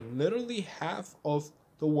literally half of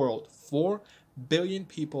the world, 4 billion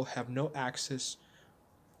people, have no access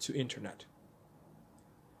to internet.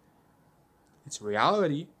 It's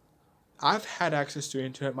reality. I've had access to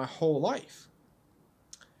internet my whole life.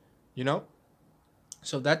 You know?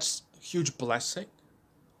 So that's a huge blessing.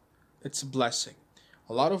 It's a blessing.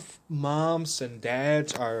 A lot of moms and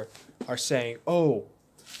dads are saying, "Oh,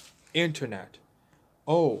 internet.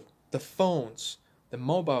 Oh, the phones, the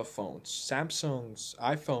mobile phones, Samsung's,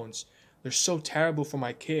 iPhones, they're so terrible for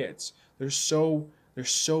my kids. They're so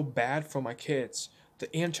bad for my kids.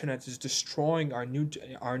 The internet is destroying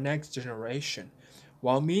our next generation."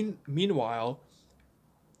 While meanwhile,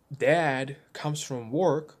 dad comes from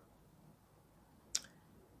work,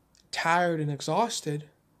 tired and exhausted,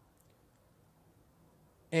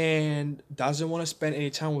 and doesn't want to spend any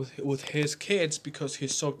time with his kids because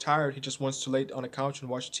he's so tired. He just wants to lay on the couch and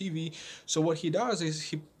watch TV. So what he does is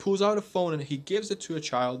he pulls out a phone and he gives it to a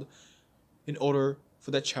child in order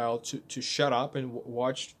for that child to shut up and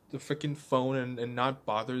watch the freaking phone and not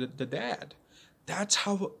bother the dad. That's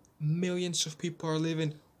how millions of people are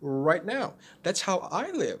living right now. That's how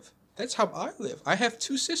I live. That's how I live. I have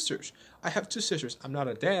two sisters. I'm not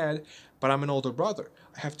a dad, but I'm an older brother.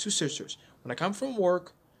 I have two sisters. When I come from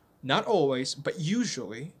work, not always, but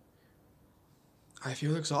usually, I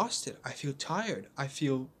feel exhausted. I feel tired. I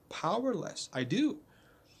feel powerless. I do.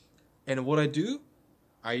 And what I do,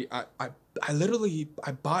 I literally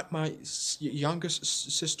I bought my youngest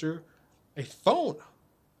sister a phone,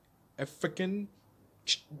 a freaking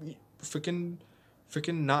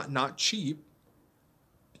not cheap,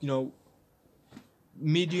 you know,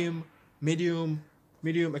 medium medium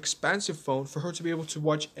medium expensive phone for her to be able to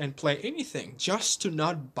watch and play anything, just to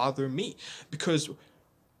not bother me. Because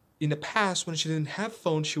in the past, when she didn't have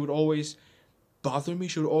phone, she would always bother me.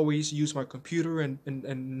 She would always use my computer, and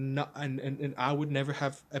not and I would never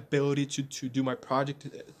have ability to do my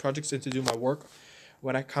projects and to do my work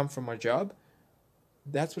when I come from my job.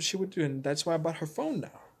 That's what she would do, and that's why I bought her phone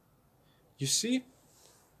now. You see,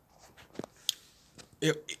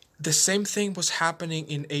 the same thing was happening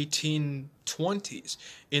in 1820s,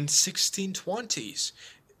 in 1620s.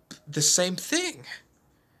 The same thing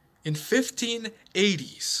in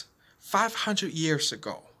 1580s, 500 years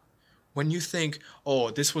ago. When you think, oh,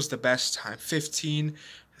 this was the best time, 15th,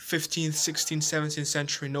 16th, 17th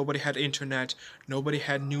century, nobody had internet, nobody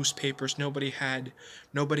had newspapers, nobody had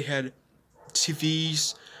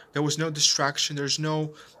TVs. There was no distraction. There was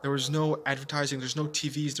no advertising. There's no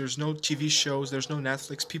TVs. There's no TV shows. There's no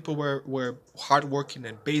Netflix. People were hardworking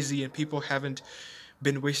and busy, and people haven't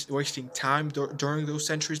been wasting time during those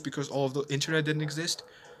centuries because all of the internet didn't exist.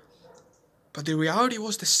 But the reality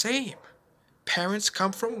was the same. Parents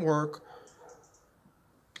come from work,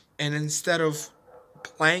 and instead of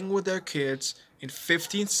playing with their kids in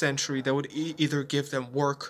 15th century, they would either give them work